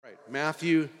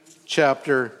Matthew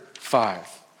chapter 5.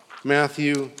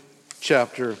 Matthew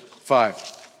chapter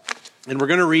 5. And we're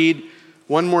going to read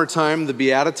one more time the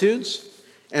Beatitudes,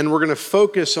 and we're going to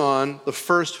focus on the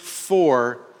first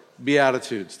four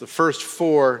Beatitudes. The first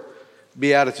four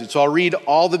Beatitudes. So I'll read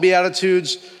all the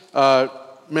Beatitudes,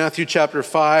 Matthew chapter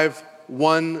 5,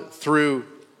 1 through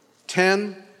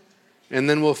 10, and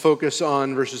then we'll focus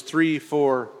on verses 3,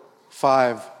 4,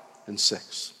 5, and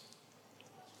 6.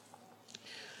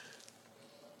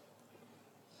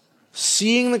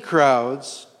 Seeing the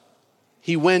crowds,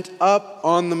 he went up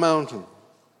on the mountain.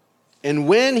 And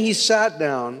when he sat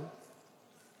down,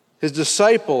 his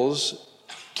disciples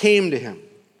came to him.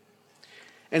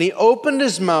 And he opened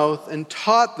his mouth and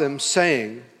taught them,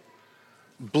 saying,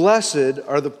 "Blessed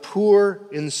are the poor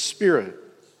in spirit,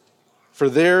 for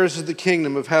theirs is the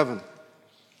kingdom of heaven.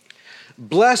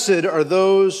 Blessed are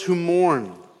those who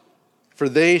mourn, for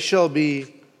they shall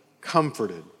be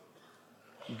comforted.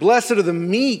 Blessed are the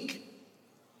meek,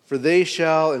 for they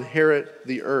shall inherit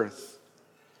the earth.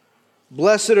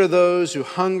 Blessed are those who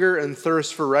hunger and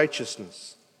thirst for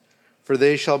righteousness, for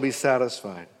they shall be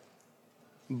satisfied.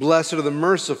 Blessed are the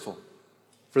merciful,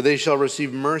 for they shall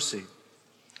receive mercy.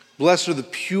 Blessed are the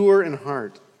pure in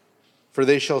heart, for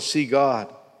they shall see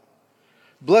God.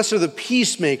 Blessed are the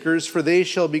peacemakers, for they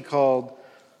shall be called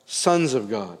sons of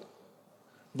God.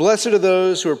 Blessed are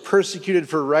those who are persecuted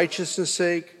for righteousness'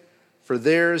 sake, for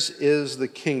theirs is the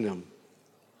kingdom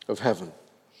of heaven."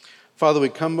 Father, we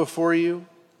come before you,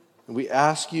 and we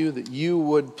ask you that you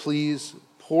would please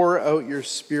pour out your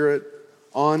Spirit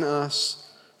on us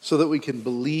so that we can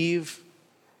believe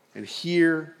and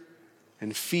hear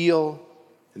and feel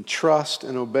and trust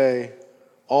and obey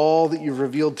all that you've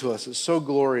revealed to us. It's so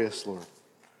glorious, Lord.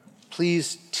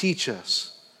 Please teach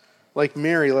us. Like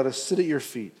Mary, let us sit at your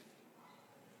feet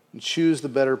and choose the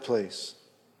better place.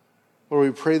 Lord,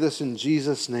 we pray this in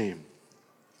Jesus' name.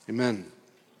 Amen.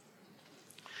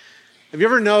 Have you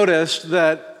ever noticed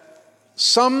that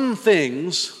some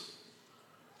things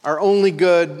are only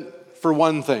good for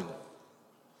one thing?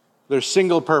 They're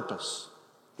single purpose.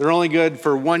 They're only good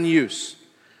for one use.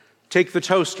 Take the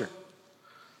toaster.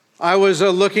 I was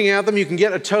looking at them. You can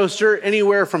get a toaster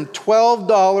anywhere from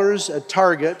 $12 at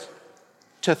Target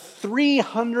to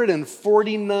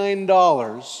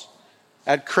 $349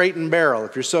 at Crate and Barrel,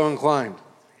 if you're so inclined.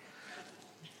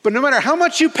 But no matter how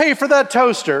much you pay for that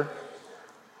toaster,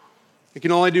 it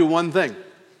can only do one thing: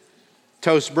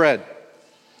 toast bread.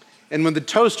 And when the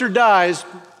toaster dies,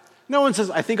 no one says,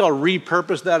 "I think I'll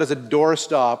repurpose that as a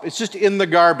doorstop." It's just in the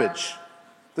garbage.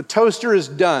 The toaster is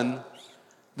done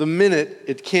the minute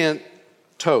it can't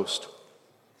toast.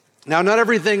 Now, not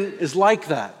everything is like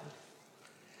that.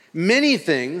 Many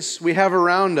things we have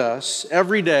around us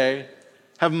every day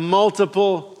have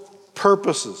multiple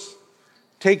purposes.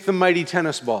 Take the mighty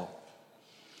tennis ball.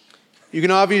 You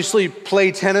can obviously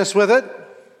play tennis with it,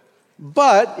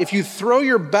 but if you throw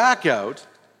your back out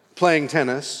playing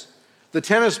tennis, the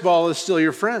tennis ball is still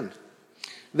your friend.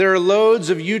 There are loads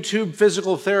of YouTube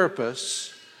physical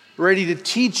therapists ready to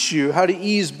teach you how to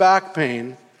ease back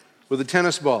pain with a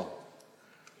tennis ball.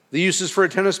 The uses for a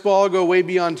tennis ball go way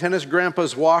beyond tennis.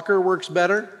 Grandpa's walker works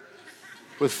better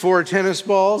with 4 tennis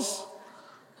balls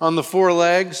on the 4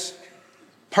 legs.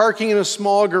 Parking in a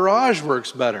small garage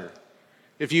works better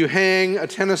if you hang a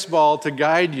tennis ball to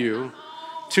guide you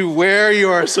to where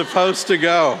you are supposed to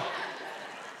go.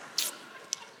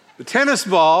 The tennis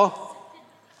ball,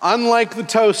 unlike the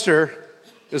toaster,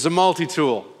 is a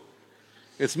multi-tool.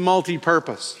 It's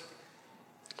multi-purpose.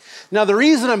 Now, the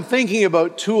reason I'm thinking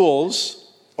about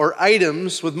tools or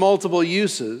items with multiple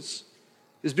uses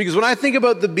is because when I think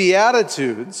about the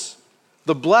Beatitudes,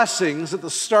 the blessings at the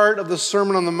start of the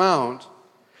Sermon on the Mount,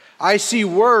 I see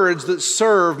words that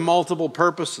serve multiple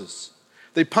purposes.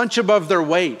 They punch above their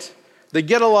weight. They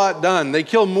get a lot done. They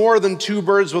kill more than 2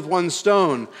 birds with 1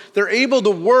 stone. They're able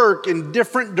to work in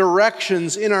different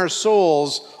directions in our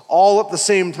souls all at the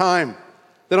same time.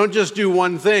 They don't just do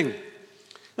one thing.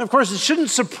 And of course, it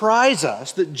shouldn't surprise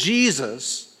us that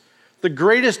Jesus, the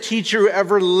greatest teacher who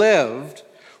ever lived,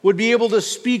 would be able to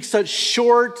speak such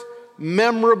short,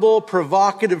 memorable,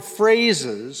 provocative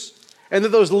phrases, and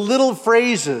that those little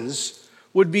phrases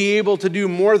would be able to do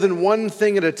more than one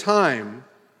thing at a time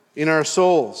in our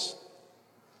souls.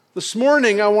 This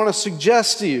morning, I want to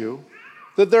suggest to you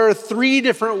that there are 3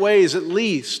 different ways, at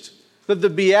least, that the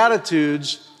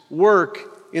Beatitudes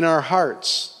work in our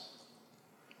hearts.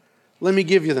 Let me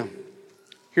give you them.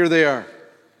 Here they are.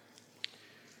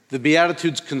 The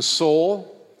Beatitudes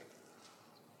console,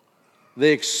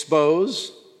 they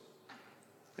expose,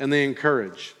 and they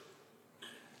encourage.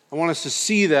 I want us to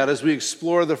see that as we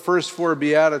explore the first four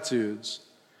Beatitudes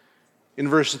in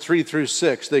verses 3 through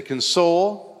 6. They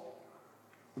console,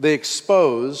 they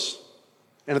expose,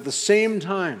 and at the same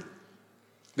time,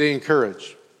 they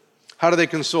encourage. How do they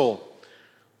console?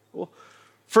 Well,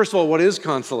 first of all, what is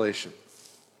consolation?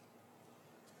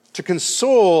 To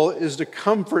console is to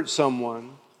comfort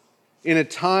someone in a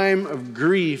time of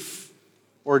grief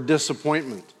or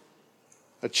disappointment.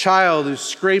 A child who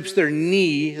scrapes their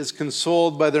knee is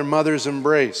consoled by their mother's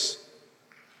embrace.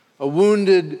 A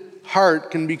wounded heart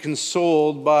can be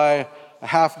consoled by a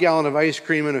half-gallon of ice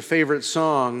cream and a favorite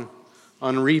song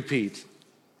on repeat.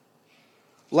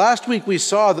 Last week we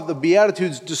saw that the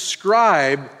Beatitudes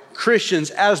describe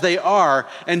Christians as they are,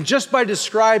 and just by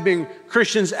describing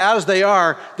Christians as they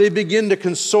are, they begin to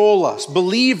console us.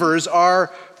 Believers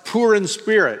are poor in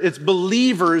spirit. It's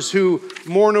believers who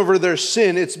mourn over their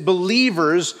sin. It's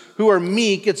believers who are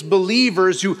meek. It's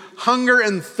believers who hunger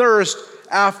and thirst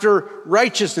after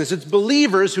righteousness. It's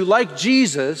believers who, like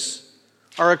Jesus,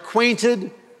 are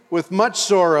acquainted with much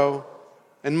sorrow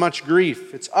and much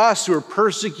grief. It's us who are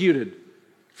persecuted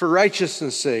for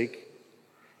righteousness' sake,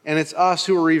 and it's us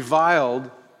who are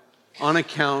reviled on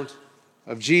account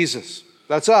of Jesus.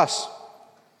 That's us.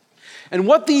 And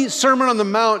what the Sermon on the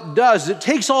Mount does, it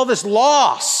takes all this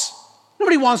loss.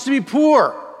 Nobody wants to be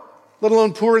poor, let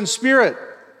alone poor in spirit.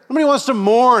 Nobody wants to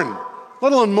mourn,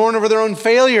 let alone mourn over their own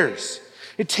failures.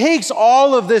 It takes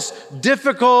all of this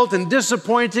difficult and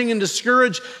disappointing and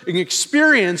discouraging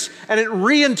experience and it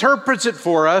reinterprets it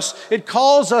for us. It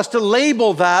calls us to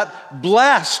label that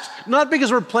blessed, not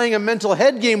because we're playing a mental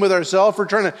head game with ourselves, we're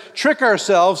trying to trick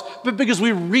ourselves, but because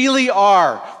we really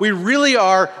are. We really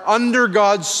are under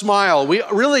God's smile. We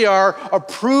really are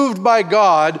approved by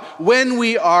God when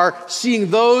we are seeing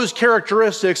those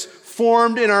characteristics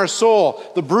formed in our soul.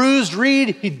 The bruised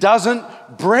reed, he doesn't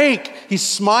break. He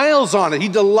smiles on it. He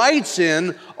delights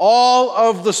in all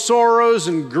of the sorrows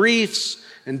and griefs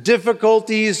and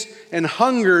difficulties and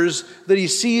hungers that he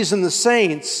sees in the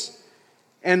saints.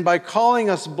 And by calling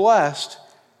us blessed,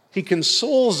 he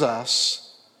consoles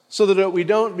us so that we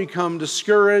don't become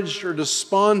discouraged or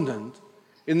despondent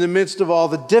in the midst of all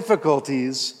the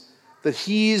difficulties that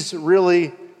he's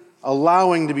really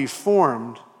allowing to be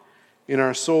formed in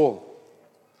our soul.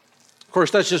 Of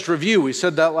course, that's just review. We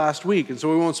said that last week, and so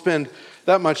we won't spend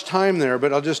that much time there,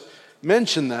 but I'll just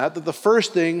mention that the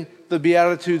first thing the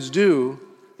Beatitudes do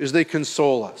is they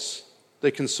console us. They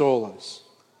console us.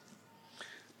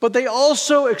 But they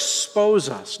also expose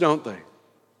us, don't they?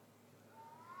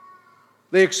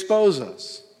 They expose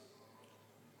us.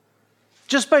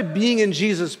 Just by being in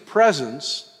Jesus'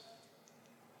 presence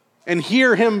and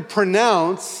hear him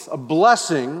pronounce a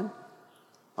blessing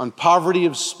on poverty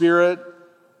of spirit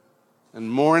and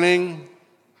mourning,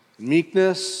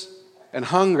 meekness, and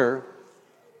hunger.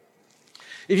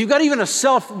 If you've got even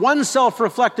one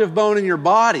self-reflective bone in your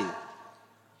body,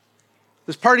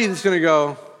 there's part of you that's going to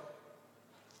go,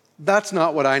 that's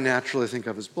not what I naturally think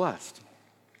of as blessed.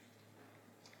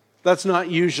 That's not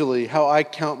usually how I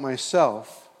count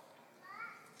myself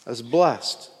as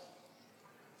blessed.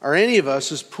 Are any of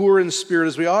us as poor in spirit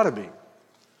as we ought to be?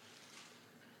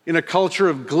 In a culture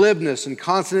of glibness and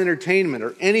constant entertainment,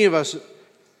 are any of us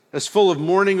as full of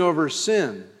mourning over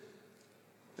sin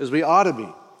as we ought to be?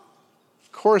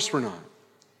 Of course we're not.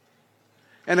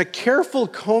 And a careful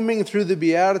combing through the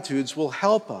Beatitudes will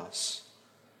help us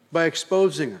by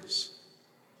exposing us,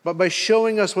 but by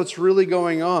showing us what's really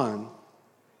going on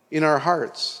in our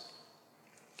hearts.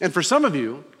 And for some of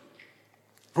you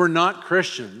who are not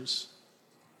Christians,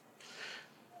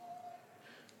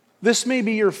 this may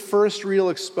be your first real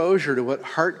exposure to what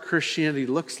heart Christianity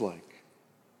looks like.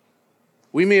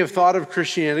 We may have thought of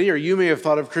Christianity, or you may have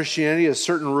thought of Christianity as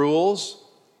certain rules,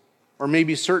 or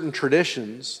maybe certain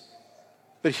traditions.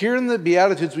 But here in the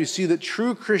Beatitudes, we see that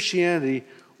true Christianity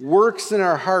works in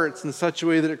our hearts in such a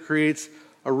way that it creates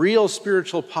a real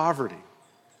spiritual poverty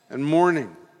and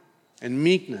mourning and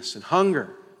meekness and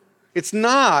hunger. It's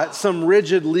not some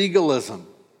rigid legalism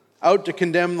out to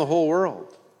condemn the whole world.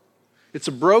 It's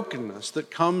a brokenness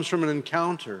that comes from an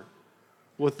encounter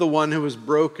with the one who was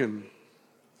broken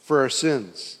for our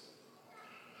sins.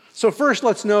 So first,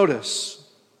 let's notice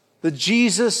that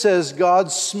Jesus says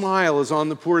God's smile is on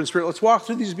the poor in spirit. Let's walk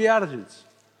through these Beatitudes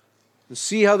and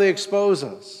see how they expose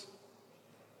us.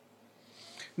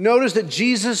 Notice that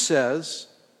Jesus says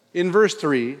in verse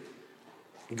 3,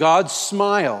 God's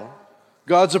smile,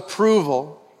 God's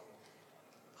approval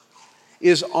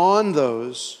is on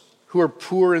those who are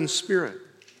poor in spirit.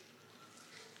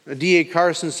 D.A.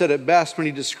 Carson said it best when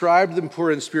he described the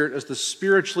poor in spirit as the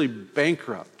spiritually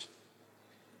bankrupt.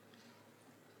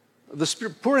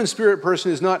 The poor in spirit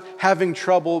person is not having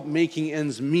trouble making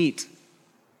ends meet.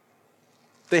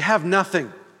 They have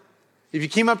nothing. If you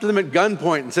came up to them at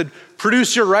gunpoint and said,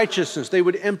 produce your righteousness, they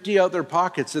would empty out their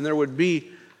pockets and there would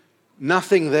be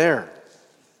nothing there.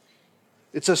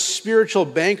 It's a spiritual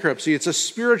bankruptcy. It's a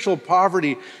spiritual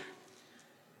poverty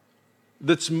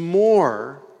that's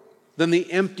more than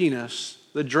the emptiness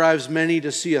that drives many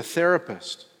to see a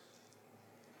therapist.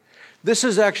 This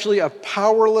is actually a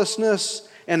powerlessness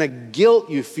and a guilt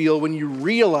you feel when you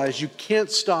realize you can't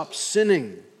stop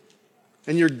sinning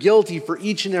and you're guilty for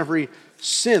each and every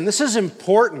sin. This is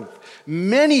important.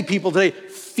 Many people today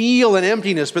feel an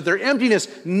emptiness, but their emptiness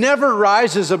never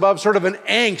rises above sort of an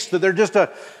angst that they're just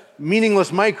a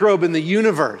meaningless microbe in the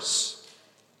universe.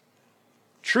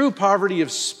 True poverty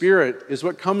of spirit is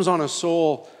what comes on a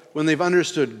soul when they've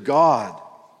understood God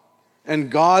and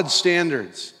God's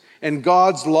standards and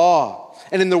God's law.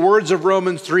 And in the words of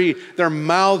Romans 3, their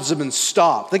mouths have been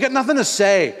stopped. They got nothing to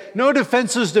say, no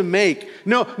defenses to make.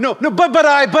 But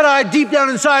I, deep down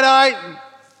inside, I.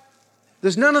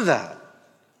 There's none of that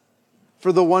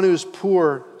for the one who's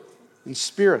poor in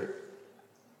spirit.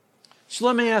 So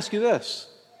let me ask you this.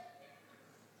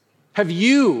 Have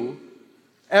you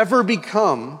ever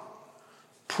become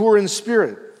poor in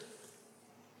spirit?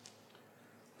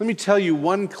 Let me tell you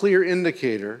one clear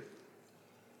indicator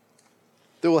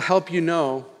that will help you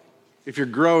know if you're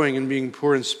growing and being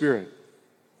poor in spirit.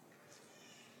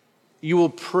 You will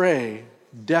pray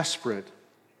desperate,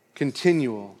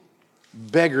 continual,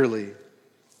 beggarly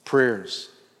prayers.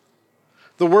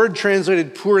 The word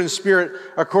translated poor in spirit,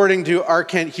 according to R.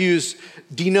 Kent Hughes,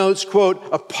 denotes, quote,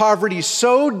 a poverty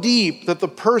so deep that the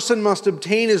person must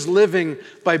obtain his living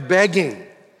by begging.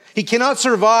 He cannot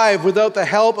survive without the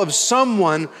help of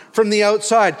someone from the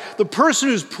outside. The person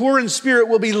who's poor in spirit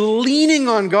will be leaning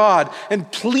on God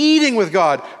and pleading with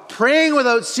God, praying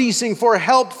without ceasing for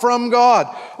help from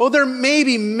God. Oh, there may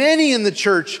be many in the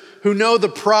church who know the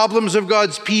problems of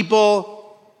God's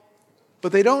people,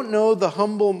 but they don't know the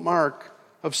humble mark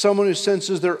of someone who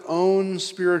senses their own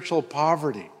spiritual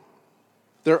poverty,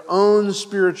 their own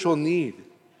spiritual need.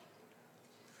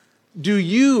 Do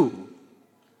you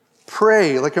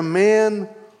pray like a man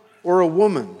or a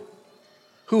woman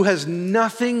who has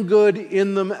nothing good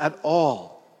in them at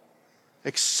all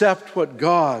except what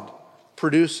God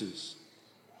produces?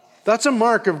 That's a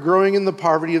mark of growing in the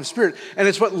poverty of spirit. And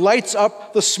it's what lights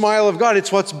up the smile of God.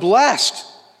 It's what's blessed.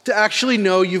 To actually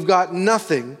know you've got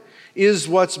nothing is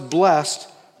what's blessed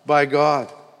by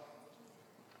God.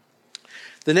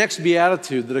 The next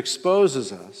beatitude that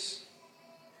exposes us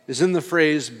is in the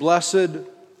phrase, blessed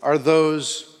are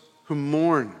those who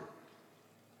mourn.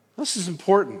 This is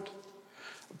important.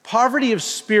 Poverty of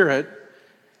spirit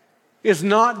is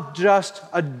not just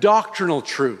a doctrinal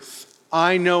truth.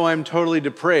 I know I'm totally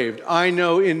depraved. I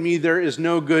know in me there is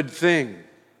no good thing.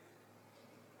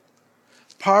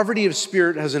 Poverty of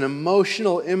spirit has an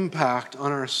emotional impact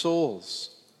on our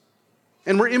souls.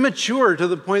 And we're immature to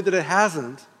the point that it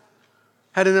hasn't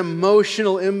had an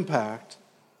emotional impact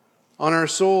on our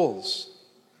souls.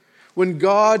 When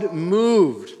God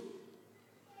moved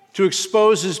to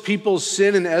expose his people's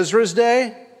sin in Ezra's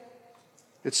day,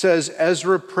 it says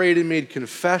Ezra prayed and made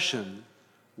confession,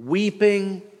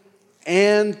 weeping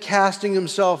and casting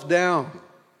himself down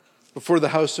before the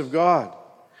house of God.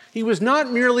 He was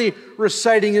not merely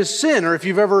reciting his sin, or if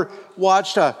you've ever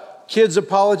watched kids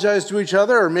apologize to each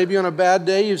other, or maybe on a bad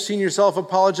day you've seen yourself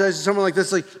apologize to someone like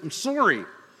this, like, I'm sorry.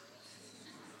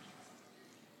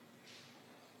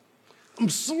 I'm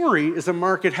sorry is a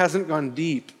mark it hasn't gone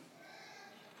deep,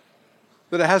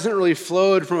 that it hasn't really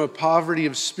flowed from a poverty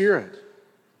of spirit,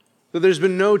 that there's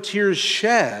been no tears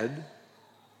shed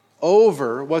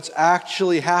over what's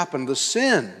actually happened, the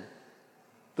sin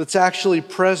that's actually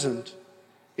present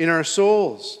in our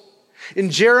souls. In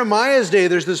Jeremiah's day,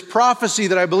 there's this prophecy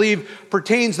that I believe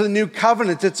pertains to the new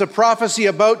covenant. It's a prophecy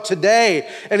about today.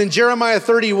 And in Jeremiah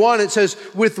 31, it says,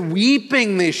 with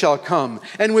weeping they shall come,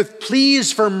 and with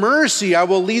pleas for mercy I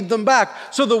will lead them back.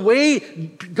 So the way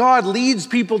God leads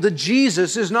people to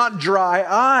Jesus is not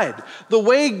dry-eyed. The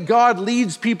way God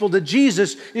leads people to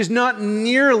Jesus is not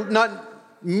merely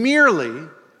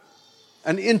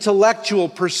an intellectual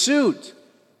pursuit.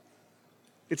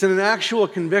 It's an actual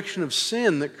conviction of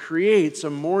sin that creates a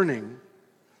mourning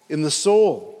in the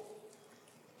soul.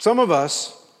 Some of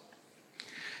us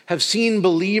have seen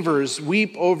believers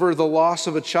weep over the loss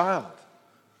of a child,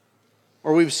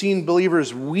 or we've seen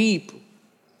believers weep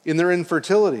in their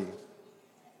infertility.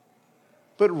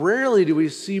 But rarely do we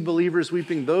see believers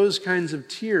weeping those kinds of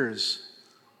tears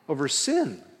over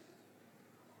sin,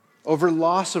 over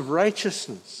loss of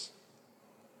righteousness.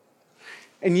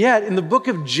 And yet, in the book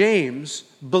of James,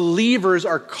 believers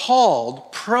are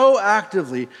called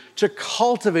proactively to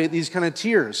cultivate these kind of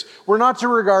tears. We're not to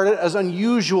regard it as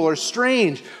unusual or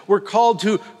strange. We're called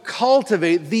to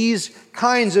cultivate these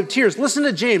kinds of tears. Listen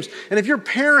to James. And if your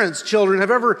parents, children,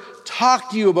 have ever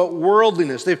talked to you about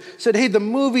worldliness, they've said, hey, the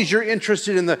movies you're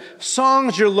interested in, the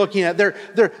songs you're looking at,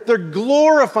 they're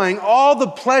glorifying all the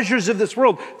pleasures of this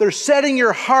world. They're setting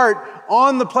your heart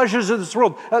on the pleasures of this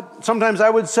world. Sometimes I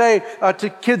would say to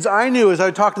kids I knew as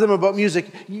I talked to them about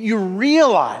music, you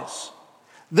realize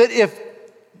that if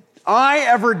I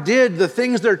ever did the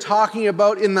things they're talking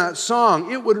about in that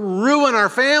song, it would ruin our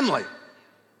family.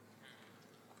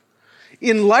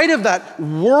 In light of that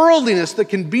worldliness that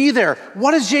can be there,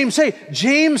 what does James say?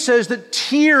 James says that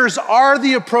tears are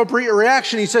the appropriate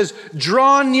reaction. He says,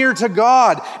 draw near to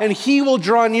God, and he will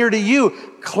draw near to you.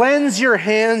 Cleanse your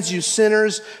hands, you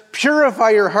sinners. Purify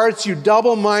your hearts, you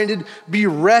double-minded. Be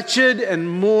wretched and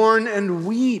mourn and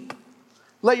weep.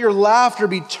 Let your laughter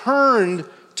be turned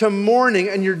to mourning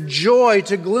and your joy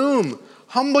to gloom.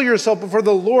 Humble yourself before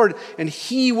the Lord, and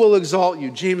he will exalt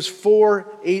you. James 4,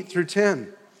 8 through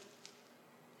 10.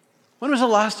 When was the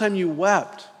last time you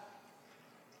wept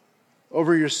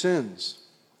over your sins?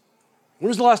 When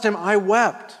was the last time I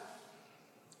wept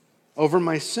over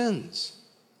my sins?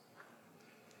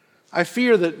 I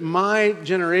fear that my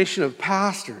generation of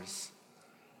pastors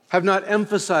have not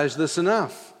emphasized this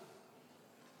enough.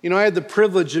 You know, I had the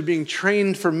privilege of being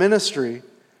trained for ministry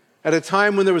at a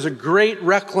time when there was a great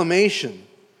reclamation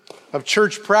of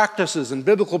church practices and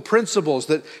biblical principles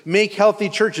that make healthy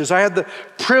churches. I had the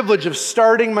privilege of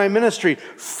starting my ministry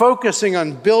focusing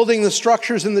on building the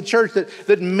structures in the church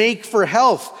that make for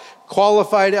health.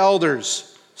 Qualified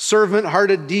elders,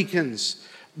 servant-hearted deacons,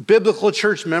 biblical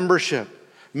church membership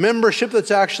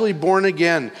that's actually born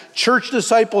again, church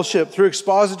discipleship through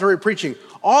expository preaching.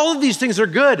 All of these things are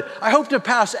good. I hope to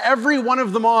pass every one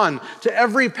of them on to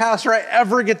every pastor I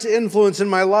ever get to influence in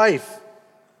my life.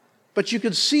 But you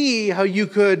could see how you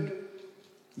could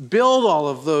build all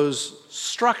of those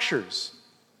structures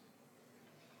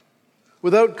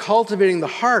without cultivating the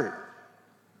heart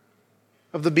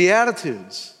of the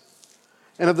Beatitudes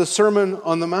and of the Sermon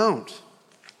on the Mount.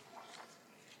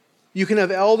 You can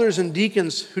have elders and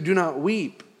deacons who do not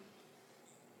weep.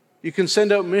 You can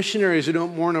send out missionaries who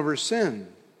don't mourn over sin.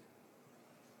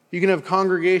 You can have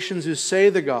congregations who say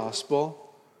the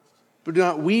gospel but do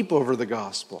not weep over the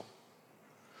gospel.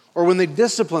 Or when they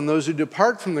discipline those who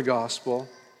depart from the gospel,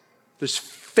 there's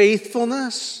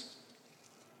faithfulness,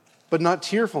 but not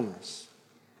tearfulness.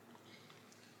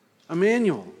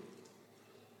 Emmanuel,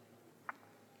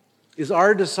 is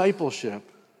our discipleship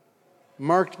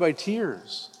marked by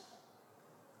tears?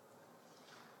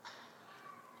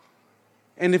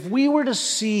 And if we were to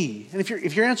see, and if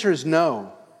your answer is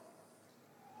no,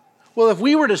 well, if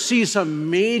we were to see some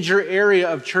major area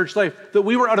of church life that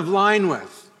we were out of line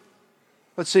with,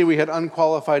 let's say we had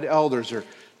unqualified elders or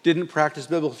didn't practice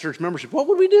biblical church membership, what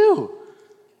would we do?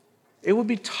 It would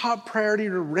be top priority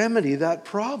to remedy that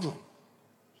problem.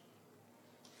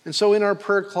 And so in our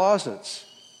prayer closets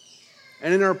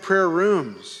and in our prayer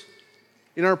rooms,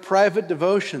 in our private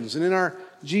devotions and in our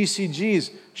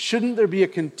GCGs, shouldn't there be a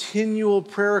continual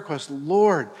prayer request?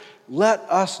 Lord, let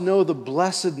us know the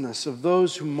blessedness of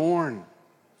those who mourn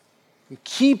and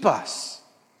keep us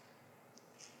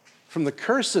from the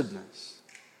cursedness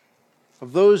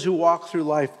of those who walk through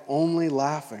life only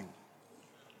laughing.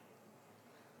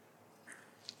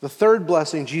 The third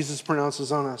blessing Jesus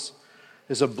pronounces on us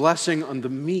is a blessing on the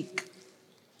meek.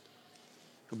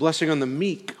 A blessing on the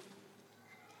meek.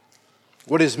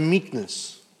 What is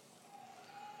meekness?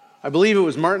 I believe it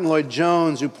was Martin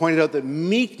Lloyd-Jones who pointed out that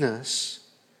meekness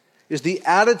is the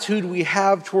attitude we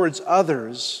have towards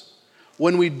others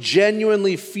when we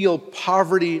genuinely feel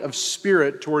poverty of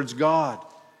spirit towards God.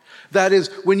 That is,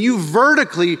 when you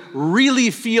vertically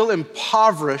really feel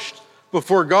impoverished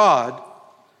before God,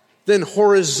 then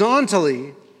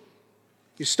horizontally,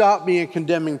 you stop being a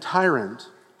condemning tyrant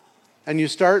and you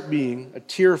start being a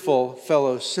tearful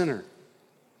fellow sinner.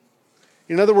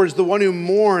 In other words, the one who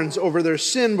mourns over their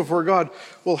sin before God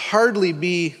will hardly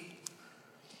be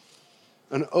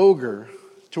an ogre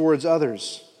towards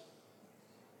others.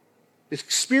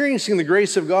 Experiencing the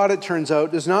grace of God, it turns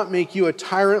out, does not make you a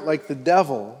tyrant like the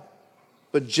devil,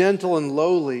 but gentle and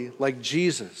lowly like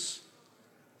Jesus.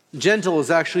 Gentle is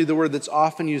actually the word that's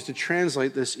often used to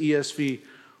translate this ESV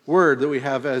word that we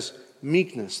have as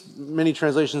meekness. Many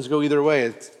translations go either way.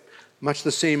 It's much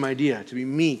the same idea, to be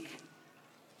meek,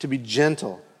 to be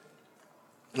gentle.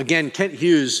 Again, Kent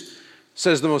Hughes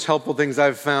says the most helpful things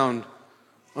I've found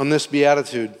on this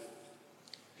beatitude.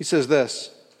 He says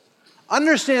this: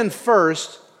 Understand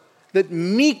first that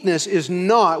meekness is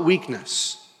not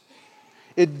weakness.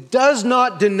 It does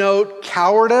not denote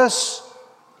cowardice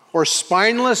or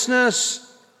spinelessness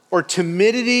or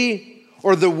timidity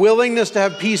or the willingness to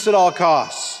have peace at all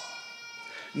costs.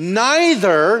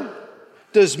 Neither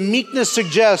does meekness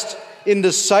suggest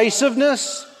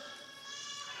indecisiveness,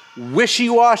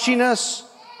 wishy-washiness,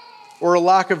 or a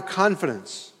lack of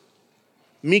confidence.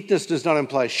 Meekness does not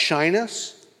imply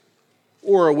shyness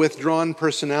or a withdrawn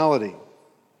personality,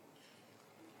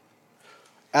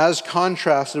 as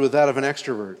contrasted with that of an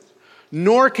extrovert.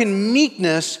 Nor can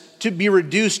meekness to be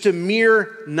reduced to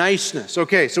mere niceness.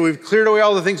 Okay, so we've cleared away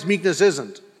all the things meekness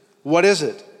isn't. What is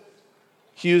it?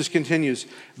 Hughes continues,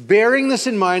 bearing this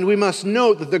in mind, we must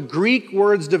note that the Greek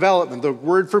word's development, the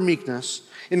word for meekness,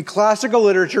 in classical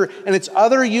literature and its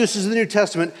other uses in the New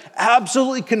Testament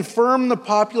absolutely confirm the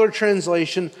popular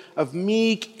translation of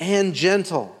meek and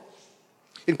gentle.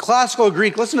 In classical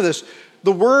Greek, listen to this,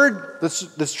 the word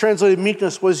that's translated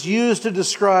meekness was used to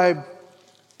describe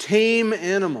tame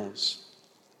animals,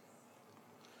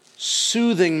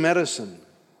 soothing medicine,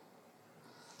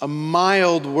 a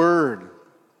mild word,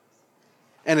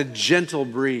 and a gentle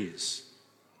breeze.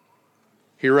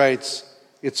 He writes,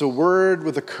 it's a word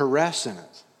with a caress in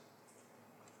it.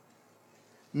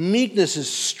 Meekness is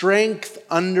strength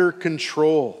under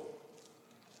control.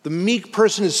 The meek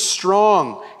person is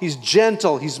strong, he's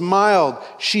gentle, he's mild,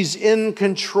 she's in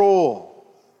control.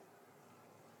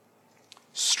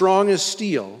 Strong as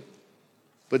steel,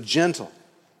 but gentle.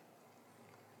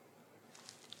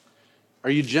 Are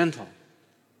you gentle?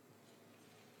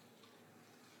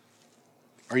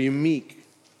 Are you meek?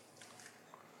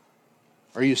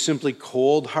 Are you simply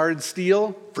cold, hard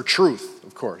steel? For truth,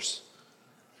 of course.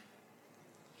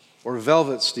 Or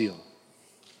velvet steel?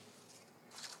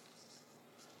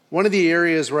 One of the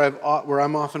areas where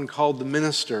I'm often called to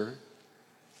minister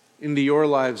into your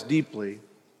lives deeply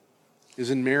is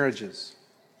in marriages.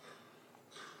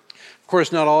 Of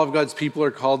course, not all of God's people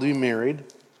are called to be married,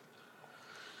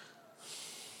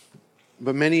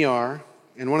 but many are.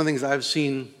 And one of the things I've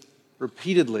seen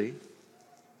repeatedly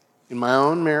in my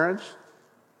own marriage,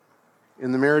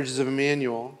 in the marriages of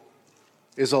Emmanuel,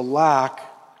 is a lack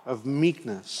of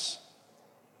meekness.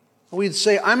 We'd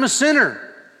say, I'm a sinner,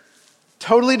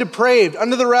 totally depraved,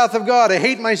 under the wrath of God. I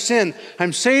hate my sin.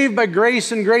 I'm saved by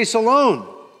grace and grace alone.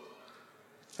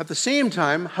 At the same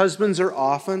time, husbands are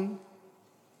often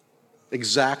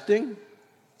exacting,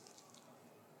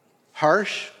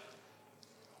 harsh,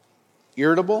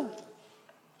 irritable,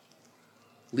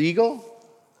 legal,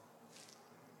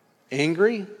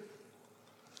 angry,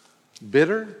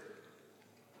 bitter,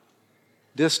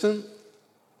 distant,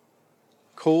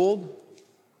 cold,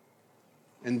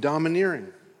 and domineering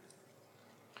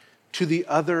to the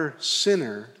other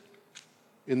sinner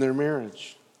in their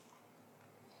marriage.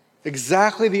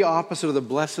 Exactly the opposite of the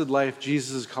blessed life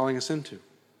Jesus is calling us into.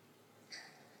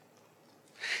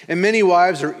 And many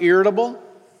wives are irritable,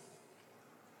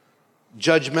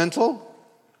 judgmental,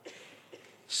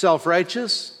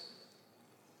 self-righteous,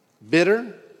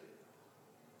 bitter,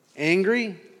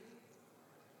 angry,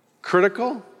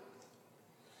 critical,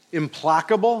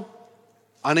 implacable,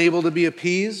 unable to be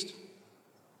appeased.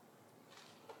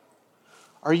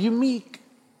 Are you meek?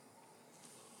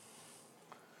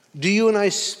 Do you and I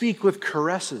speak with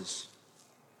caresses?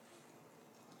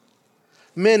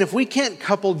 Men, if we can't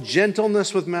couple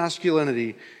gentleness with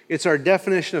masculinity, it's our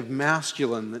definition of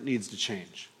masculine that needs to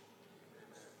change.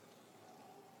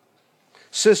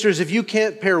 Sisters, if you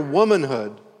can't pair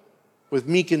womanhood with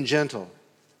meek and gentle,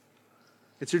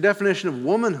 it's your definition of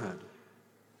womanhood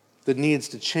that needs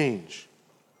to change.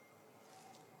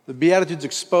 The Beatitudes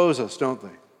expose us, don't they?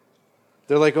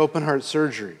 They're like open heart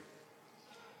surgery.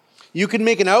 You can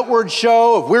make an outward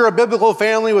show of we're a biblical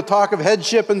family with talk of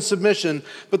headship and submission,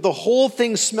 but the whole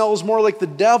thing smells more like the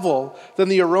devil than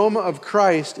the aroma of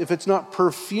Christ if it's not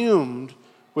perfumed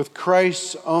with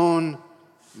Christ's own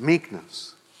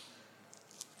meekness.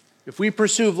 If we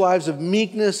pursue lives of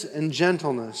meekness and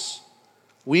gentleness,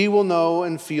 we will know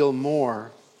and feel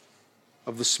more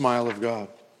of the smile of God.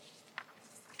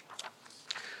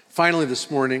 Finally, this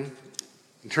morning,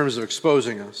 in terms of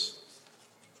exposing us,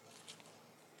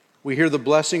 we hear the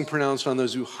blessing pronounced on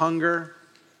those who hunger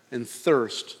and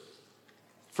thirst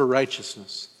for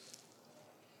righteousness.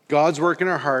 God's work in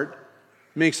our heart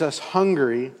makes us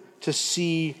hungry to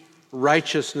see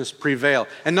righteousness prevail.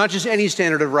 And not just any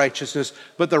standard of righteousness,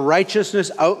 but the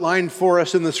righteousness outlined for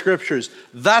us in the Scriptures.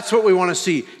 That's what we want to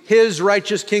see. His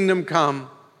righteous kingdom come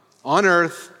on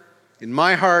earth, in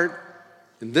my heart,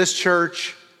 in this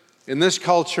church, in this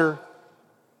culture,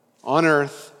 on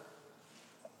earth,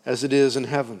 as it is in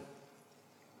heaven.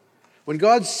 When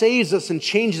God saves us and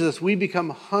changes us, we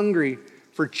become hungry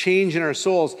for change in our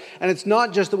souls. And it's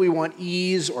not just that we want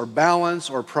ease or balance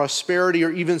or prosperity or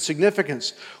even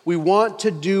significance. We want to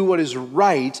do what is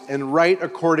right and right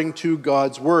according to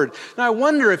God's word. Now, I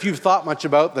wonder if you've thought much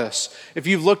about this, if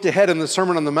you've looked ahead in the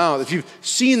Sermon on the Mount, if you've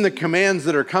seen the commands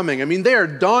that are coming. I mean, they are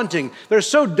daunting. They're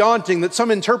so daunting that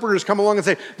some interpreters come along and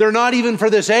say, they're not even for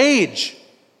this age.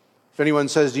 If anyone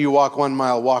says, do you walk 1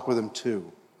 mile, walk with them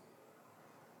 2.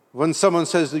 When someone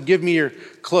says, give me your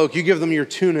cloak, you give them your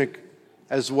tunic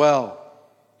as well.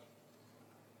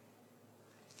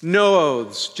 No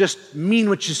oaths, just mean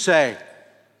what you say.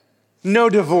 No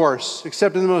divorce,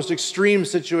 except in the most extreme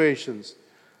situations.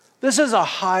 This is a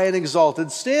high and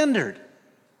exalted standard.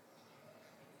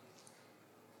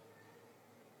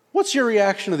 What's your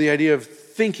reaction to the idea of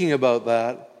thinking about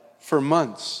that for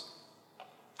months?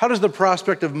 How does the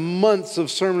prospect of months of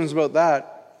sermons about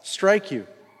that strike you?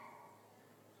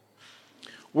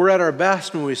 We're at our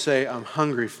best when we say, I'm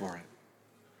hungry for it.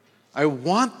 I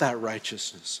want that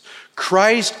righteousness.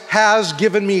 Christ has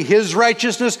given me his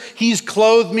righteousness. He's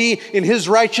clothed me in his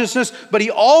righteousness, but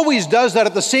he always does that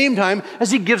at the same time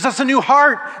as he gives us a new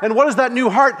heart. And what is that new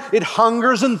heart? It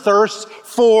hungers and thirsts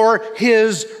for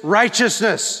his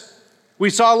righteousness.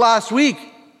 We saw last week,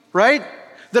 right?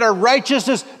 That our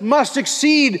righteousness must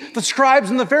exceed the scribes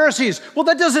and the Pharisees. Well,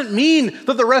 that doesn't mean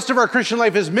that the rest of our Christian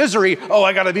life is misery. Oh,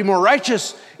 I got to be more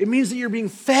righteous. It means that you're being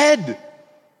fed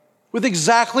with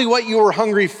exactly what you were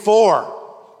hungry for.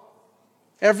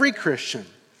 Every Christian,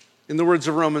 in the words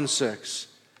of Romans 6,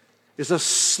 is a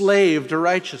slave to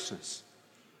righteousness.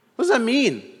 What does that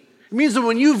mean? It means that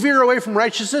when you veer away from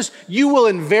righteousness, you will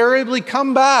invariably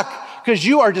come back because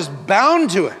you are just bound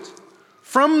to it.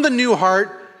 From the new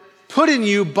heart put in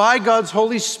you by God's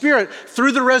Holy Spirit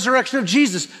through the resurrection of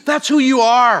Jesus. That's who you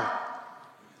are.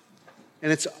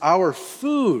 And it's our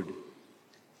food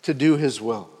to do his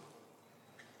will.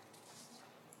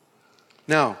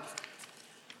 Now,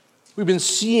 we've been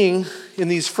seeing in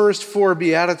these first 4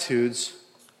 Beatitudes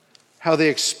how they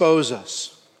expose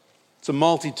us. It's a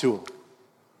multi-tool.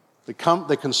 They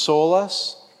console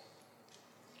us,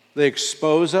 they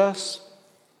expose us,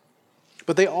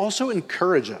 but they also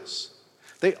encourage us.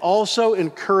 They also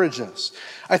encourage us.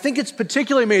 I think it's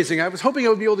particularly amazing. I was hoping I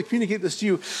would be able to communicate this to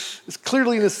you as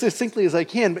clearly and as succinctly as I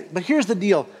can, but here's the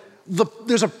deal.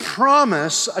 There's a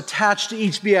promise attached to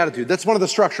each beatitude. That's one of the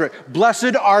structure. Right?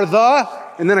 Blessed are the,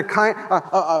 and then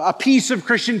a piece of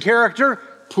Christian character,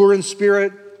 poor in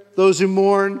spirit, those who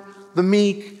mourn, the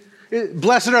meek.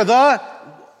 Blessed are the,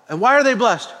 and why are they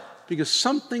blessed? Because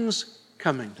something's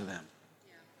coming to them.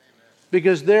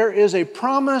 Because there is a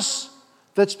promise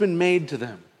that's been made to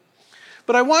them.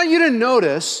 But I want you to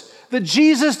notice that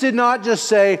Jesus did not just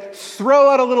say, throw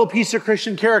out a little piece of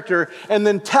Christian character and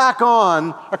then tack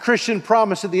on a Christian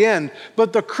promise at the end.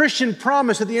 But the Christian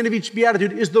promise at the end of each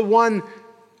beatitude is the one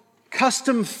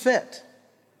custom fit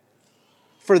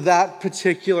for that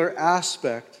particular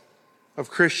aspect of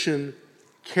Christian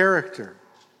character.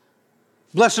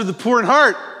 Blessed are the poor in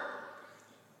heart.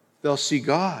 They'll see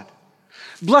God.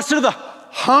 Blessed are the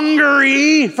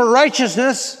hungry for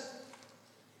righteousness.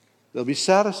 They'll be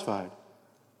satisfied.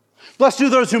 Blessed are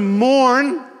those who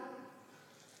mourn.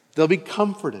 They'll be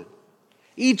comforted.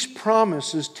 Each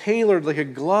promise is tailored like a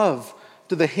glove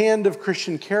to the hand of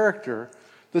Christian character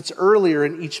that's earlier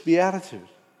in each beatitude.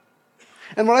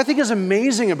 And what I think is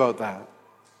amazing about that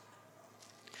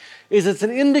is it's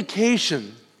an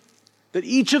indication that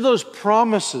each of those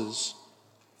promises,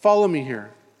 follow me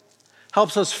here,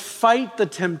 helps us fight the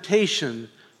temptation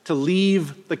to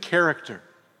leave the character.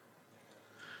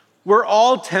 We're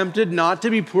all tempted not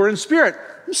to be poor in spirit.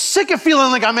 I'm sick of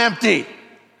feeling like I'm empty.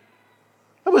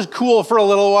 That was cool for a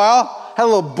little while. Had a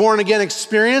little born-again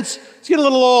experience. It's getting a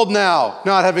little old now,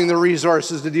 not having the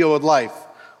resources to deal with life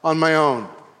on my own.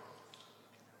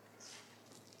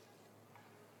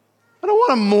 I don't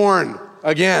want to mourn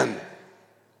again.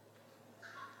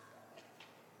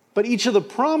 But each of the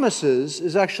promises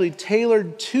is actually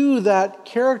tailored to that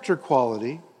character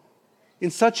quality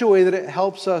in such a way that it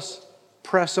helps us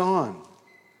press on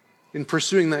in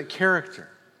pursuing that character.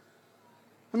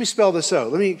 Let me spell this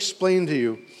out. Let me explain to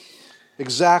you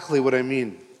exactly what I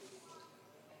mean.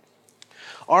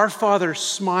 Our Father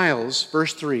smiles,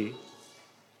 verse 3,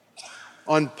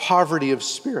 on poverty of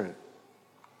spirit.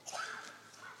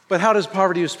 But how does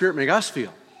poverty of spirit make us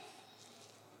feel?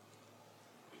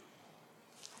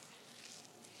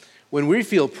 When we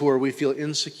feel poor, we feel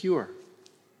insecure.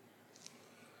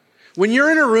 When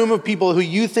you're in a room of people who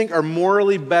you think are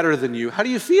morally better than you, how do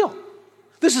you feel?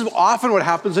 This is often what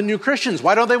happens in new Christians.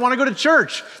 Why don't they want to go to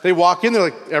church? They walk in, they're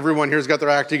like, everyone here's got their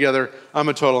act together. I'm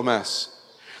a total mess.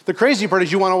 The crazy part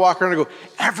is you want to walk around and go,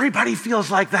 everybody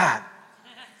feels like that.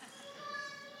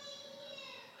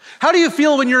 How do you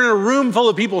feel when you're in a room full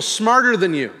of people smarter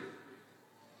than you?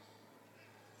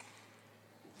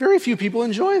 Very few people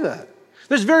enjoy that.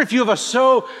 There's very few of us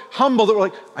so humble that we're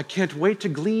like, I can't wait to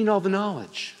glean all the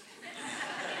knowledge.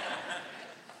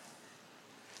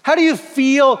 How do you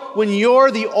feel when you're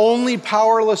the only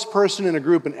powerless person in a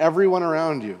group and everyone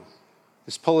around you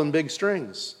is pulling big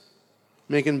strings,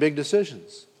 making big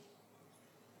decisions?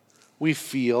 We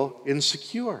feel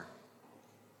insecure.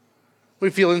 We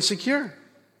feel insecure.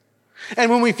 And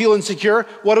when we feel insecure,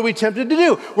 what are we tempted to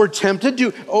do? We're tempted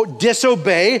to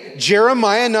disobey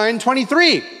Jeremiah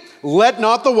 9:23. Let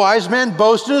not the wise man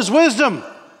boast in his wisdom.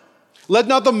 Let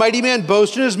not the mighty man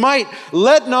boast in his might.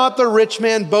 Let not the rich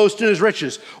man boast in his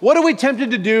riches. What are we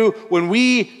tempted to do when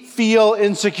we feel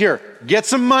insecure? Get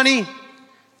some money,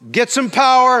 get some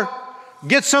power,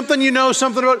 get something you know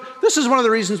something about. This is one of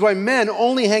the reasons why men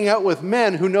only hang out with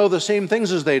men who know the same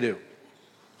things as they do.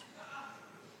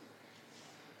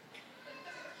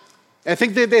 I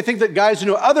think they think that guys who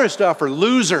know other stuff are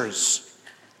losers.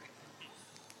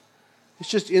 It's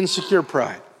just insecure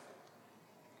pride.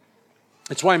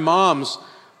 It's why moms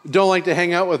don't like to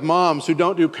hang out with moms who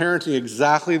don't do parenting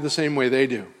exactly the same way they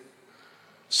do.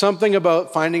 Something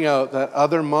about finding out that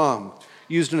other mom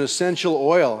used an essential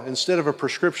oil instead of a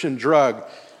prescription drug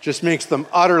just makes them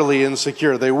utterly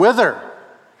insecure. They wither.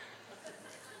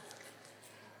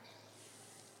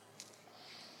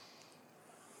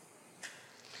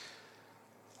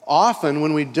 Often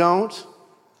when we don't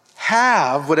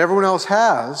have what everyone else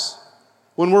has,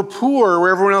 when we're poor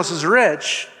where everyone else is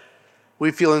rich, we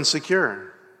feel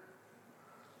insecure.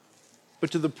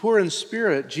 But to the poor in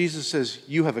spirit, Jesus says,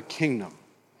 you have a kingdom.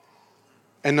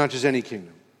 And not just any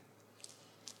kingdom.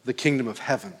 The kingdom of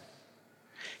heaven.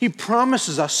 He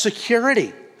promises us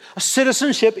security, a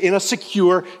citizenship in a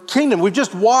secure kingdom. We've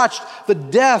just watched the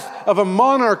death of a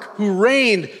monarch who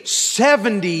reigned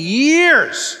 70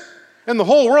 years. And the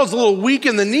whole world's a little weak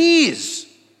in the knees.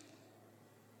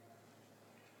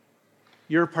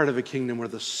 You're part of a kingdom where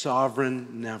the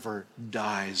sovereign never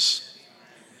dies.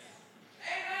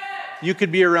 You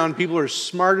could be around people who are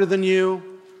smarter than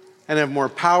you and have more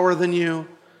power than you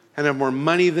and have more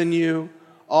money than you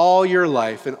all your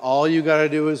life, and all you got to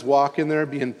do is walk in there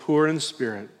being poor in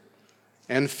spirit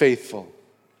and faithful,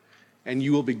 and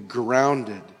you will be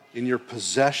grounded in your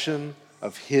possession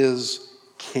of his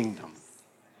kingdom.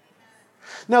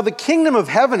 Now, the kingdom of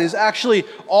heaven is actually,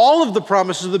 all of the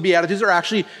promises of the Beatitudes are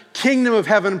actually kingdom of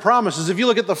heaven promises. If you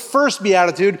look at the first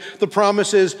Beatitude, the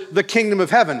promise is the kingdom of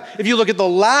heaven. If you look at the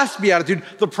last Beatitude,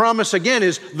 the promise again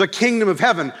is the kingdom of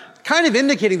heaven, kind of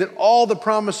indicating that all the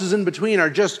promises in between are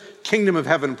just kingdom of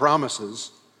heaven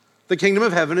promises. The kingdom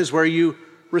of heaven is where you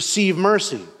receive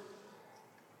mercy,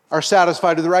 are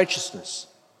satisfied with righteousness.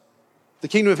 The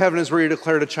kingdom of heaven is where you're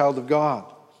declared a child of God.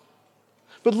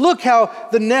 But look how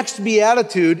the next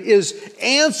beatitude is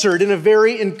answered in a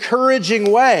very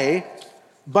encouraging way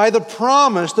by the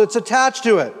promise that's attached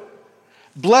to it.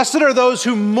 Blessed are those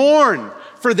who mourn,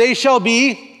 for they shall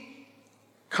be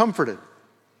comforted.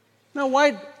 Now,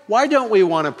 why don't we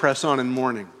want to press on in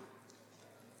mourning?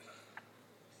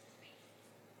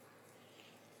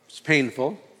 It's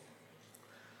painful,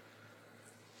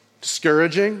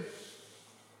 discouraging,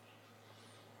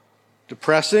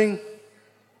 depressing.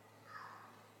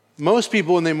 Most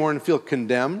people, when they mourn, feel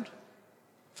condemned.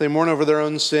 If they mourn over their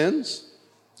own sins,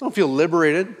 they don't feel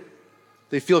liberated.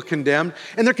 They feel condemned.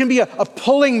 And there can be a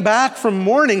pulling back from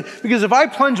mourning, because if I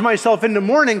plunge myself into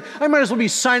mourning, I might as well be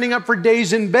signing up for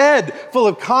days in bed full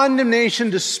of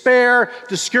condemnation, despair,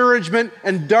 discouragement,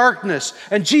 and darkness.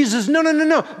 And Jesus, no,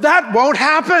 that won't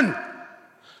happen.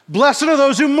 Blessed are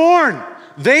those who mourn.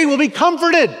 They will be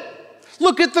comforted.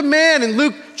 Look at the man in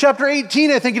Luke chapter 18,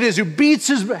 I think it is, who beats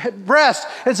his breast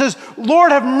and says,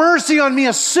 Lord, have mercy on me,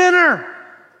 a sinner.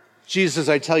 Jesus says,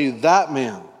 I tell you, that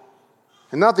man,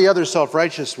 and not the other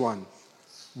self-righteous one,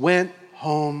 went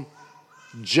home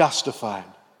justified,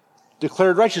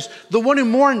 declared righteous. The one who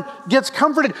mourned gets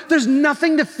comforted. There's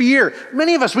nothing to fear.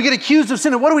 Many of us, we get accused of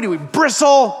sin, and what do? We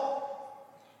bristle.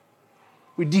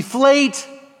 We deflate.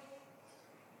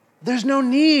 There's no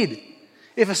need.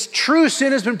 If a true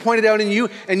sin has been pointed out in you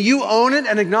and you own it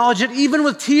and acknowledge it, even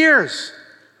with tears,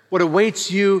 what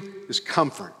awaits you is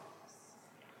comfort.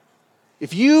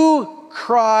 If you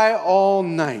cry all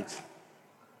night,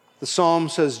 the psalm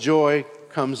says joy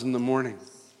comes in the morning.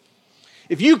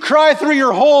 If you cry through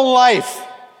your whole life,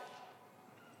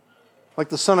 like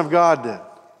the Son of God did,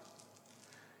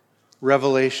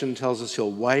 Revelation tells us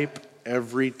he'll wipe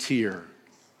every tear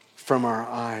from our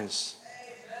eyes.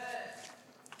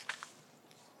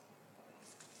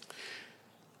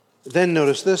 Then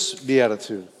notice this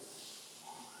beatitude.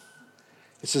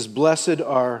 It says, blessed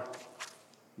are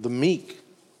the meek.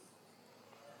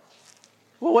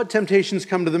 Well, what temptations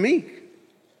come to the meek?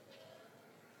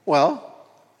 Well,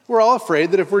 we're all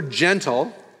afraid that if we're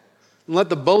gentle and let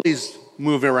the bullies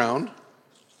move around,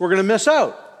 we're going to miss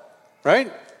out,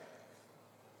 right?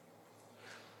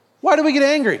 Why do we get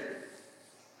angry?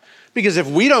 Because if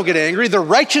we don't get angry, the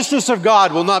righteousness of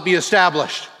God will not be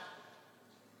established.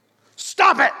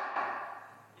 Stop it!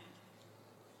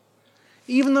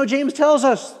 Even though James tells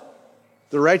us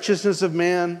the righteousness of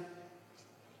man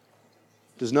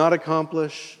does not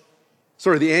accomplish,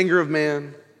 the anger of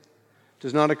man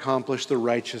does not accomplish the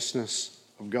righteousness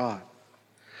of God.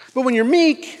 But when you're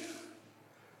meek,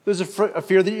 there's a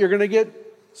fear that you're going to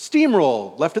get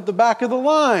steamrolled, left at the back of the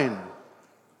line,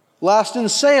 last in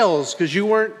sales because you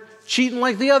weren't cheating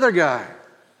like the other guy.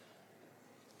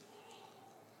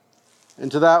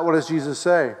 And to that, what does Jesus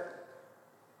say?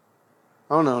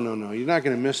 Oh, no. You're not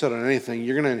going to miss out on anything.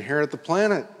 You're going to inherit the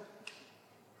planet.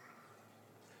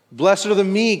 Blessed are the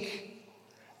meek,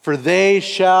 for they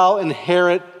shall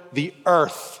inherit the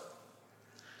earth.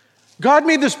 God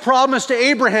made this promise to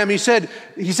Abraham. He said,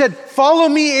 follow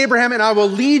me, Abraham, and I will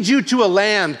lead you to a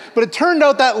land. But it turned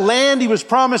out that land he was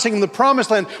promising, the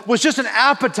promised land, was just an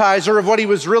appetizer of what he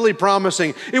was really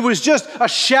promising. It was just a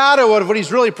shadow of what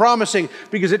he's really promising,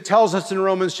 because it tells us in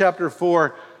Romans chapter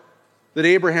 4 that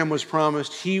Abraham was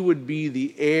promised he would be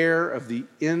the heir of the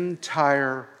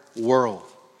entire world.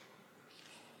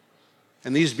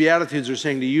 And these Beatitudes are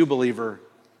saying to you, believer,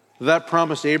 that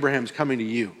promise to Abraham's coming to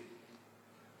you.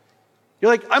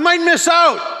 You're like, I might miss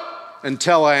out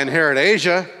until I inherit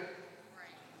Asia.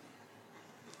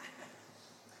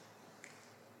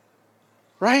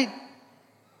 Right?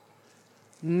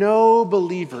 No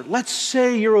believer. Let's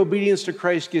say your obedience to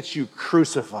Christ gets you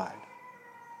crucified,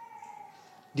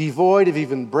 devoid of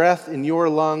even breath in your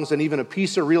lungs and even a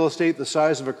piece of real estate the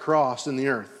size of a cross in the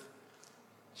earth.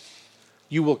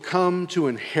 You will come to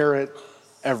inherit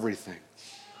everything.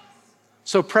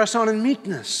 So press on in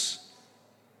meekness.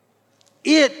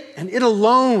 It and it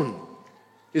alone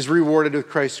is rewarded with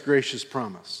Christ's gracious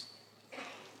promise.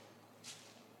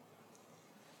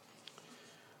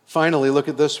 Finally, look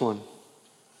at this one.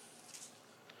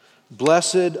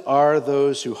 Blessed are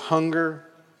those who hunger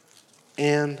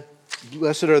and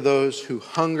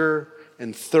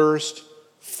thirst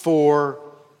for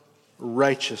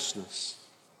righteousness.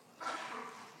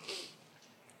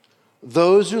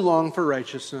 Those who long for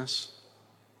righteousness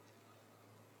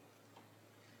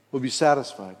will be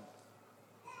satisfied.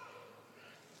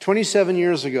 27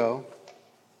 years ago,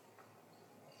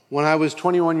 when I was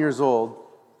 21 years old,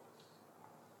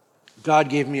 God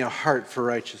gave me a heart for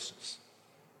righteousness.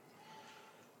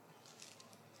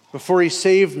 Before he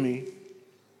saved me,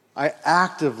 I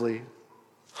actively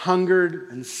hungered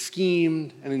and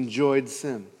schemed and enjoyed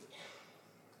sin.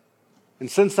 And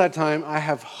since that time, I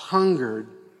have hungered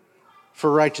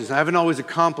for righteousness. I haven't always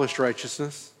accomplished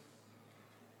righteousness.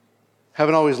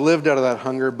 Haven't always lived out of that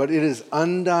hunger, but it is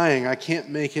undying. I can't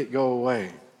make it go away.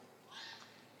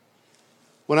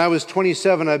 When I was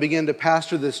 27, I began to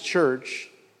pastor this church,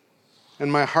 and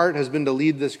my heart has been to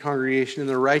lead this congregation in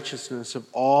the righteousness of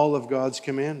all of God's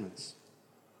commandments.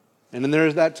 And in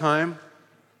that time,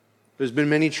 there's been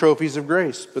many trophies of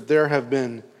grace, but there have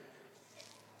been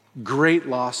great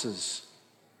losses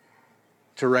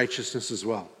to righteousness as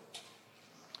well.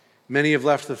 Many have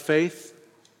left the faith,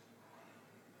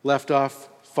 left off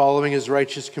following his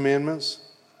righteous commandments.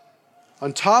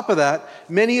 On top of that,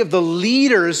 many of the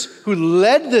leaders who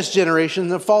led this generation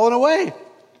have fallen away.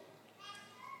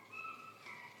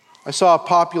 I saw a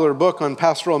popular book on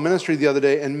pastoral ministry the other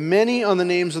day, and many on the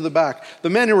names of the back. The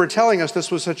men who were telling us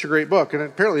this was such a great book, and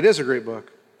apparently it is a great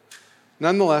book.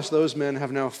 Nonetheless, those men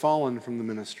have now fallen from the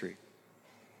ministry.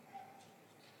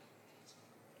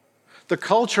 The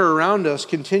culture around us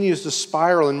continues to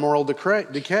spiral in moral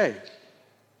decay.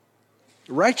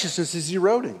 Righteousness is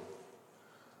eroding.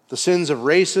 The sins of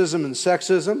racism and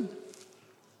sexism,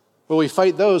 well, we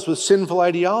fight those with sinful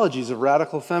ideologies of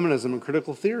radical feminism and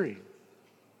critical theory.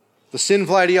 The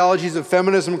sinful ideologies of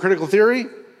feminism and critical theory,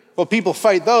 well, people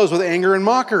fight those with anger and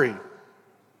mockery.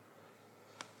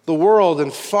 The world,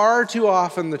 and far too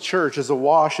often the church, is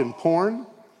awash in porn,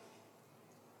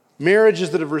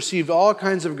 marriages that have received all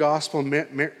kinds of gospel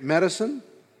medicine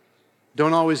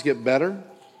don't always get better.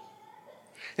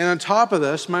 And on top of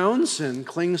this, my own sin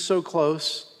clings so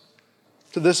close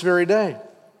to this very day.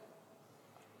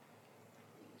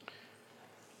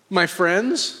 My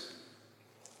friends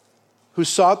who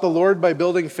sought the Lord by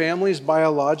building families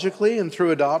biologically and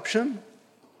through adoption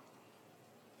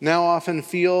now often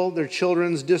feel their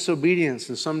children's disobedience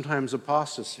and sometimes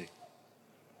apostasy.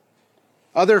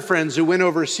 Other friends who went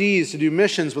overseas to do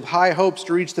missions with high hopes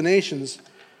to reach the nations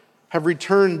have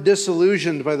returned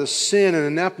disillusioned by the sin and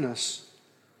ineptness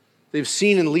they've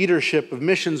seen in leadership of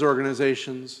missions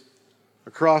organizations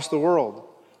across the world.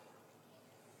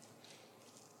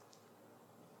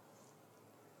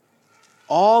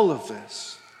 All of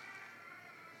this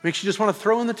makes you just want to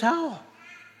throw in the towel.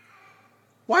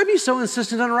 Why be so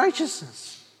insistent on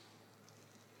righteousness?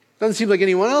 Doesn't seem like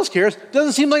anyone else cares.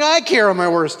 Doesn't seem like I care on my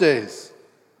worst days.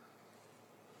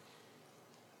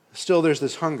 Still, there's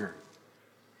this hunger.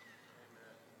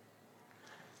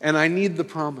 And I need the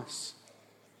promise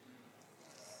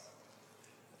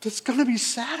that's going to be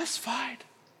satisfied.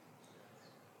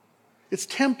 It's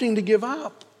tempting to give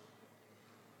up.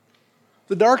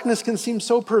 The darkness can seem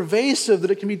so pervasive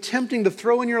that it can be tempting to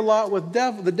throw in your lot with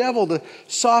the devil, to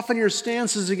soften your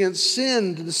stances against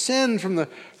sin, to descend from the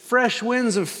fresh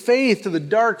winds of faith to the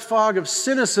dark fog of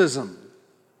cynicism.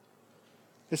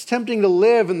 It's tempting to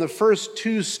live in the first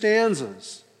two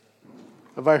stanzas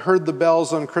of I Heard the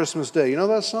Bells on Christmas Day. You know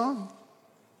that song?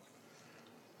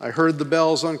 I heard the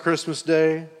bells on Christmas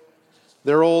Day,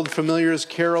 their old familiars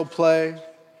carol play,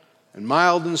 and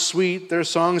mild and sweet their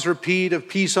songs repeat of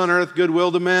peace on earth, goodwill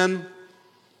to men.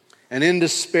 And in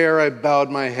despair I bowed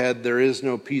my head, there is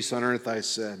no peace on earth, I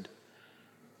said,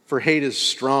 for hate is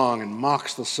strong and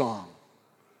mocks the song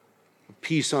of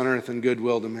peace on earth and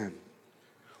goodwill to men.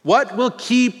 What will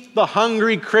keep the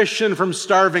hungry Christian from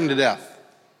starving to death?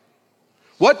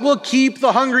 What will keep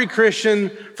the hungry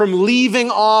Christian from leaving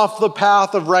off the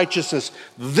path of righteousness?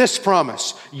 This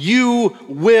promise: you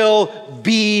will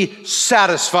be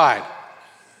satisfied.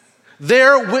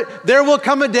 There will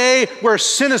come a day where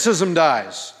cynicism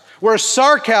dies, where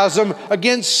sarcasm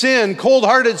against sin,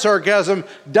 cold-hearted sarcasm,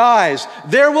 dies.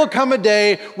 There will come a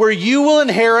day where you will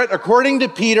inherit, according to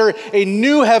Peter, a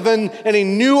new heaven and a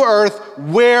new earth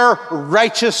where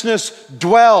righteousness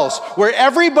dwells, where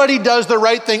everybody does the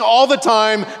right thing all the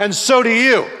time, and so do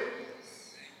you.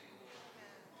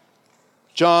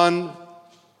 John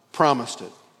promised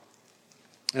it.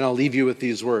 And I'll leave you with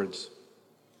these words.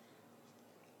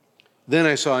 Then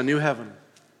I saw a new heaven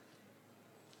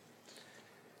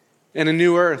and a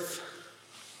new earth.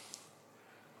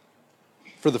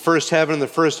 For the first heaven and the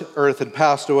first earth had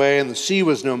passed away, and the sea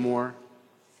was no more.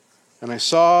 And I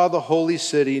saw the holy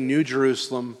city, New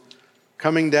Jerusalem,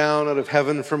 coming down out of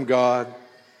heaven from God,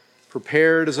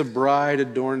 prepared as a bride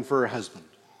adorned for her husband.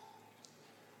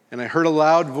 And I heard a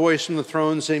loud voice from the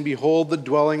throne saying, behold, the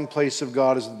dwelling place of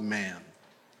God is with man.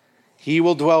 He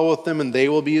will dwell with them, and they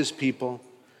will be his people,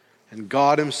 and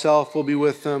God himself will be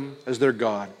with them as their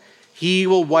God. He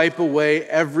will wipe away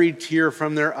every tear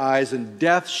from their eyes, and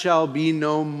death shall be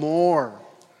no more.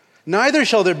 Neither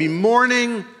shall there be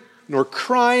mourning, nor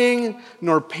crying,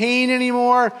 nor pain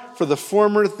anymore, for the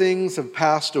former things have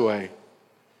passed away.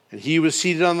 And he was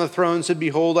seated on the throne said,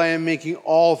 behold, I am making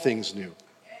all things new.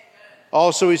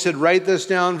 Also, he said, write this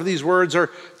down, for these words are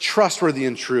trustworthy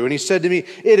and true. And he said to me,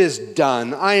 it is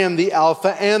done. I am the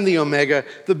Alpha and the Omega,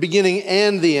 the beginning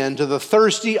and the end. To the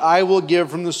thirsty I will give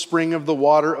from the spring of the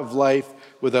water of life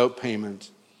without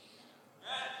payment.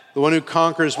 The one who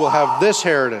conquers will have this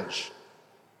heritage,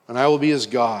 and I will be his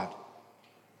God,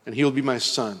 and he will be my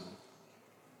son.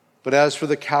 But as for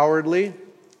the cowardly,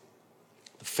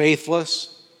 the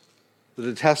faithless, the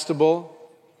detestable,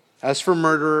 as for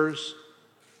murderers,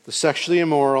 the sexually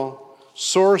immoral,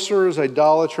 sorcerers,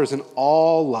 idolaters, and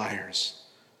all liars,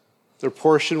 their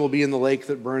portion will be in the lake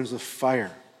that burns with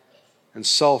fire and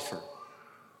sulfur,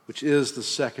 which is the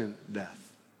second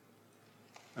death.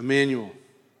 Emmanuel,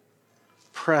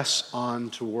 press on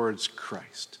towards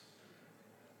Christ.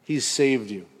 He's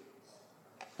saved you.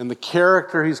 And the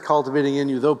character he's cultivating in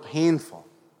you, though painful,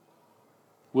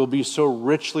 will be so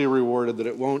richly rewarded that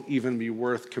it won't even be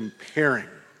worth comparing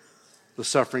the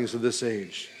sufferings of this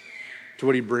age to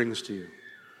what he brings to you.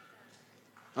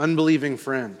 Unbelieving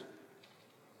friend,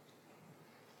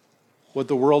 what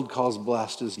the world calls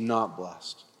blessed is not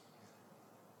blessed.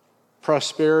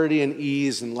 Prosperity and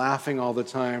ease and laughing all the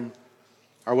time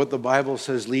are what the Bible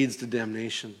says leads to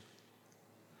damnation.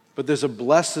 But there's a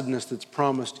blessedness that's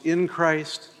promised in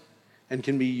Christ and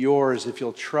can be yours if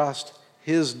you'll trust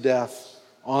his death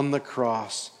on the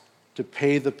cross to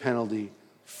pay the penalty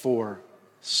for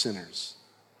sinners.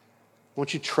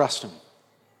 Won't you trust him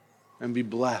and be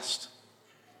blessed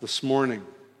this morning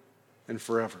and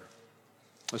forever?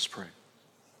 Let's pray.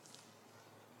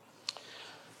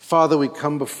 Father, we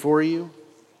come before you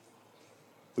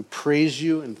We praise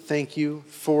you and thank you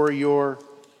for your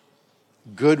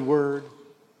good word,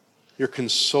 your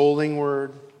consoling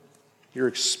word, your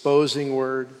exposing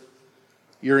word,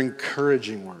 your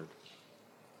encouraging word.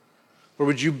 Lord,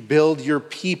 would you build your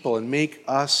people and make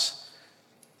us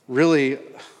really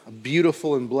a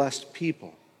beautiful and blessed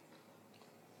people?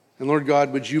 And Lord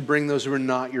God, would you bring those who are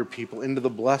not your people into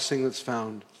the blessing that's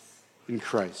found in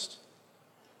Christ?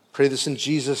 Pray this in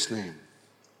Jesus' name.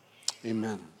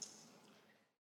 Amen.